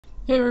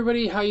Hey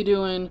everybody, how you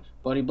doing?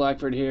 Buddy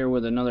Blackford here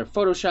with another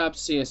Photoshop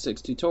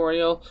CS6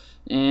 tutorial,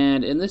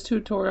 and in this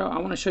tutorial I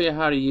want to show you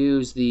how to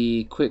use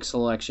the quick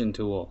selection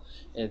tool.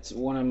 It's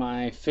one of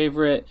my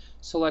favorite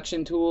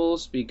selection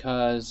tools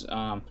because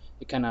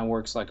it kind of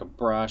works like a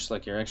brush,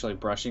 like you're actually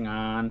brushing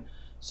on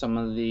some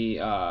of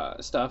the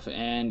stuff,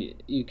 and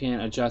you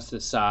can adjust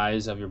the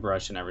size of your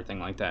brush and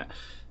everything like that.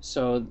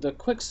 So the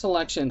quick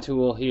selection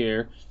tool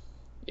here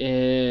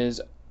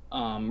is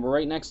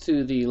right next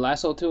to the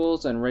lasso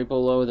tools and right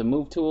below the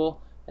move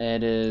tool.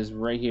 It is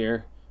right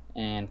here,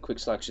 and quick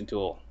selection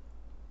tool.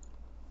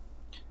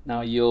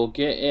 Now you'll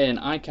get an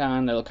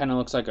icon that kind of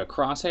looks like a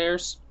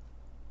crosshairs,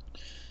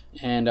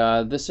 and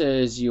this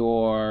is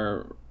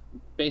your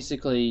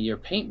basically your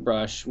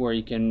paintbrush where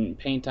you can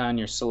paint on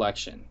your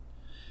selection.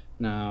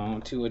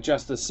 Now to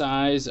adjust the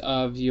size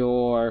of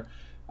your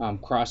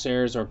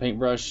crosshairs or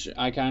paintbrush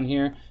icon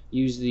here,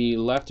 use the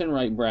left and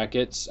right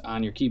brackets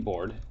on your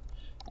keyboard,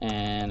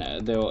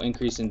 and they'll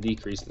increase and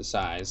decrease the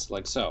size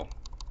like so.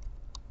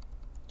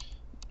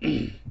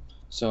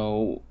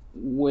 So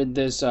with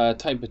this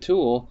type of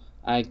tool,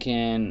 I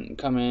can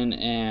come in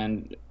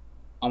and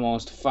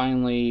almost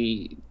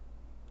finally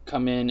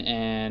come in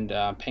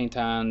and paint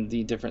on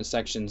the different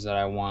sections that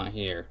I want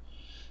here.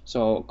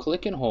 So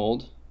click and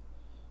hold,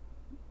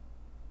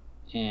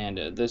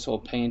 and this will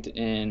paint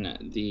in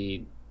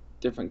the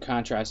different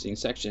contrasting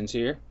sections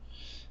here.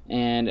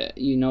 And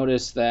you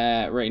notice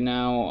that right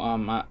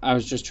now I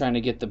was just trying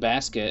to get the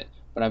basket,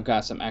 but I've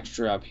got some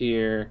extra up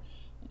here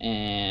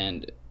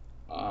and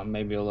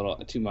maybe a little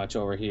too much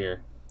over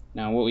here.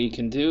 Now what we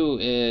can do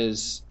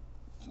is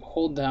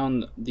hold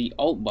down the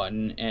Alt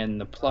button,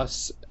 and the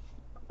plus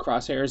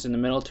crosshairs in the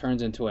middle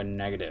turns into a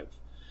negative,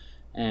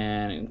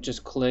 and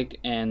just click,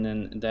 and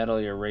then that'll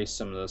erase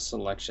some of the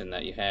selection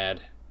that you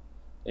had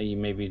that you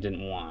maybe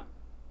didn't want.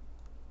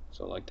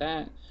 So like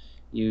that.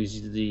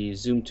 Use the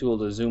zoom tool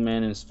to zoom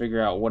in and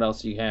figure out what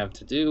else you have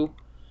to do.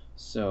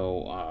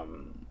 So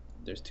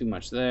there's too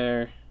much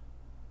there,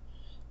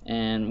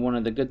 and one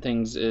of the good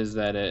things is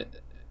that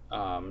it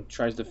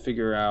tries to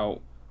figure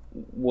out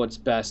what's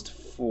best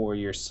for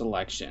your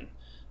selection.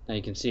 Now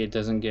you can see it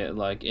doesn't get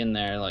like in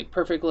there like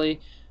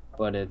perfectly,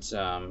 but it's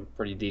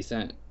pretty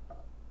decent. A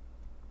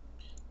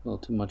little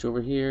too much over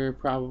here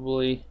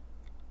probably.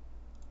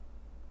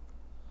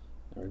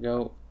 There we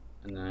go.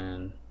 And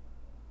then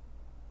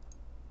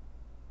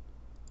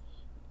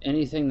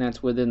anything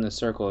that's within the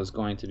circle is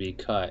going to be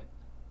cut.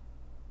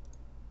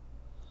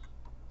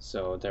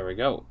 So there we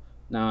go.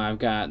 Now I've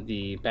got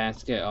the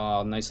basket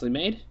all nicely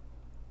made.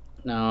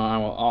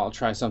 Now I'll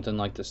try something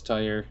like this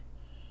tire.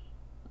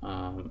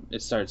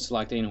 It starts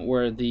selecting.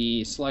 Where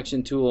the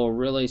selection tool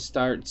really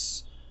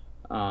starts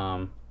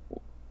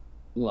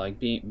like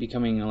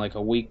becoming like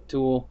a weak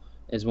tool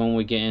is when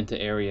we get into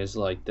areas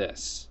like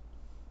this.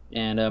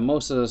 And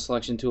most of the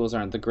selection tools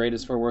aren't the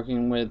greatest for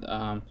working with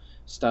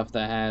stuff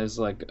that has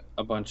like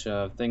a bunch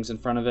of things in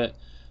front of it.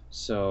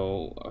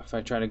 So if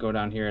I try to go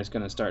down here, it's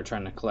going to start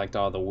trying to collect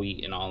all the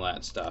wheat and all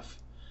that stuff.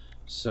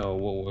 So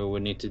what we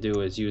would need to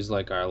do is use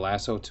like our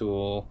lasso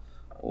tool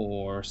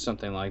or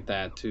something like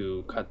that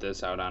to cut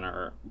this out on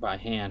our by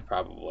hand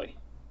probably.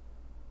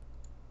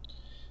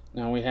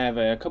 Now we have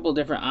a couple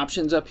different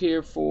options up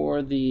here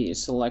for the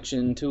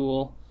selection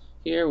tool.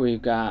 Here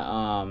we've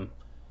got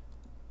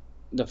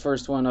the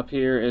first one up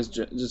here is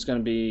just going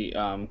to be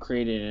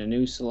creating a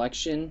new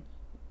selection,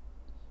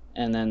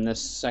 and then this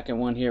second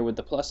one here with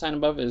the plus sign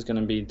above is going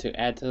to be to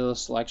add to the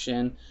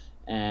selection,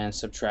 and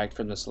subtract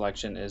from the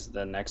selection is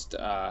the next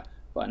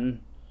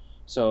button.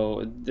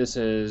 So this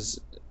is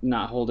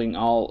not holding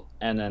Alt,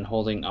 and then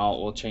holding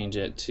Alt will change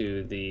it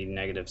to the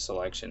negative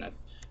selection,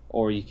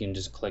 or you can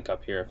just click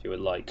up here if you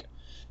would like.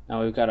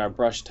 Now we've got our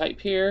brush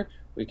type here.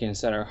 We can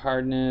set our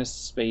hardness,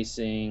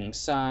 spacing,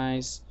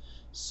 size.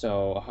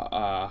 So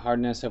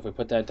hardness, if we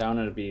put that down,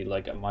 it'll be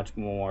like a much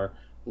more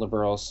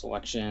liberal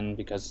selection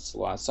because it's a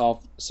lot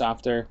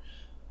softer.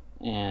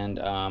 And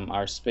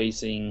our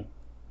spacing,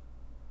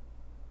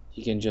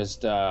 you can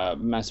just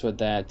mess with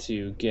that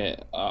to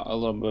get a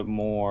little bit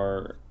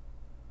more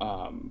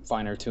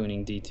finer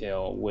tuning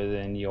detail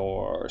within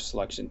your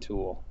selection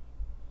tool.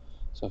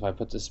 So if I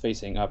put the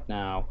spacing up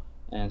now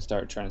and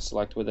start trying to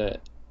select with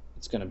it,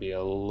 it's going to be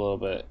a little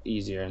bit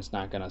easier, and it's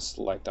not going to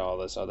select all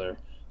this other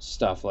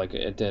stuff like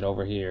it did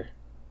over here.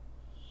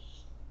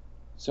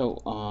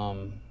 So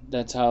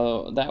that's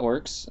how that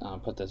works.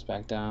 Put this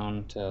back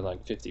down to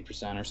like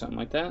 50% or something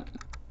like that.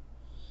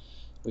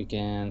 We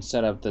can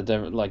set up the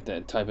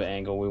type of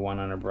angle we want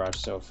on our brush.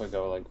 So if I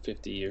go like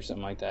 50 or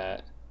something like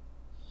that,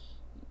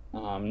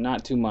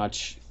 not too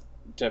much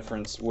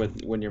difference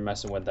with when you're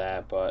messing with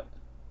that, but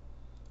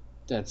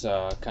that's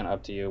kind of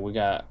up to you. We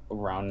got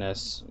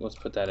roundness. Let's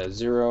put that at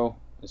 0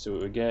 and see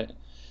what we get.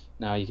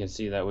 Now you can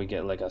see that we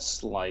get like a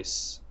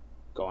slice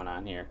going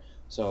on here.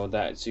 So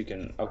that's, you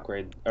can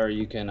upgrade, or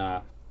you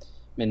can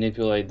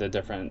manipulate the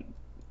different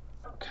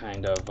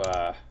kind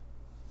of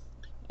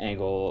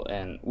angle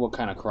and what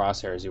kind of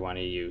crosshairs you want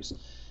to use.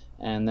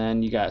 And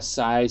then you got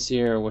size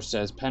here, which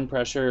says pen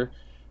pressure.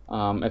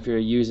 If you're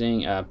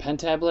using a pen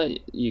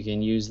tablet, you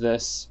can use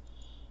this.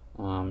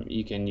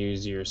 You can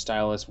use your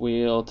stylus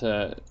wheel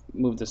to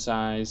move the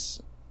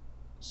size,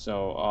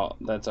 so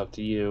that's up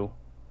to you.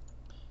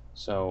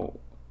 So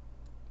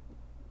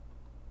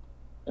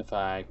if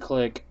I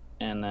click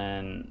and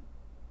then,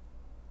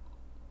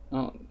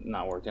 oh,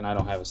 not working, I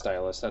don't have a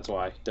stylus, that's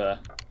why, duh.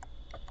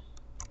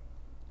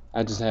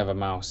 I just have a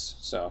mouse,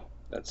 so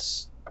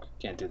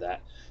can't do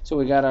that. So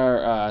we got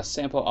our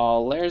sample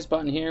all layers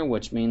button here,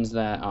 which means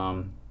that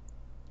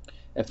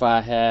if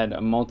I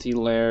had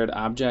multi-layered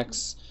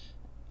objects,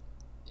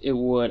 it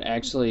would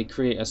actually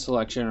create a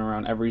selection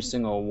around every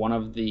single one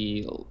of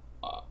the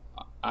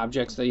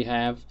objects that you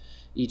have,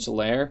 each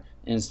layer,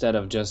 instead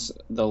of just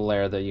the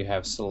layer that you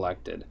have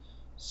selected.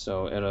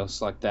 So it'll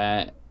select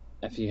that.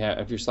 If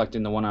you're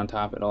selecting the one on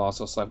top, it'll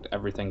also select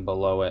everything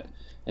below it.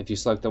 If you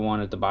select the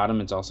one at the bottom,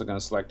 it's also going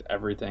to select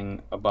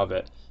everything above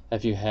it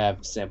if you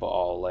have sample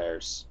all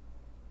layers.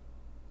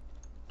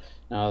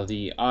 Now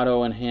the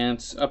auto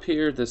enhance up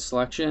here, this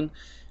selection,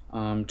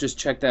 just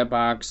check that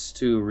box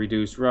to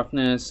reduce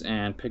roughness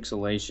and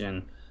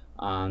pixelation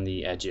on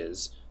the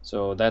edges.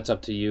 So that's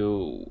up to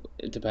you.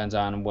 It depends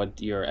on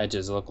what your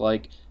edges look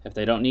like. If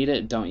they don't need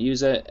it, don't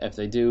use it. If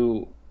they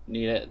do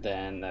need it,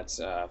 then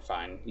that's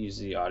fine. Use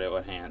the auto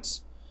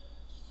enhance.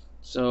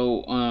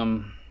 So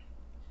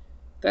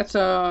that's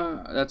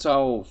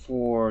all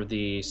for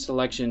the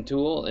selection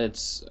tool.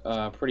 It's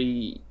a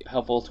pretty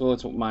helpful tool.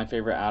 It's my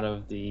favorite out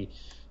of the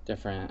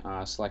different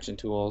selection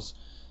tools.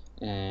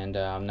 And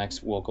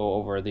next we'll go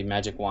over the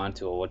magic wand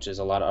tool, which is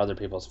a lot of other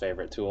people's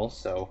favorite tool,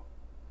 so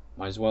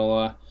might as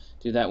well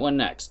do that one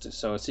next.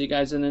 So see you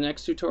guys in the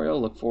next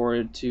tutorial. Look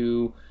forward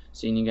to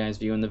seeing you guys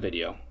viewing the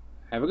video.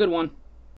 Have a good one.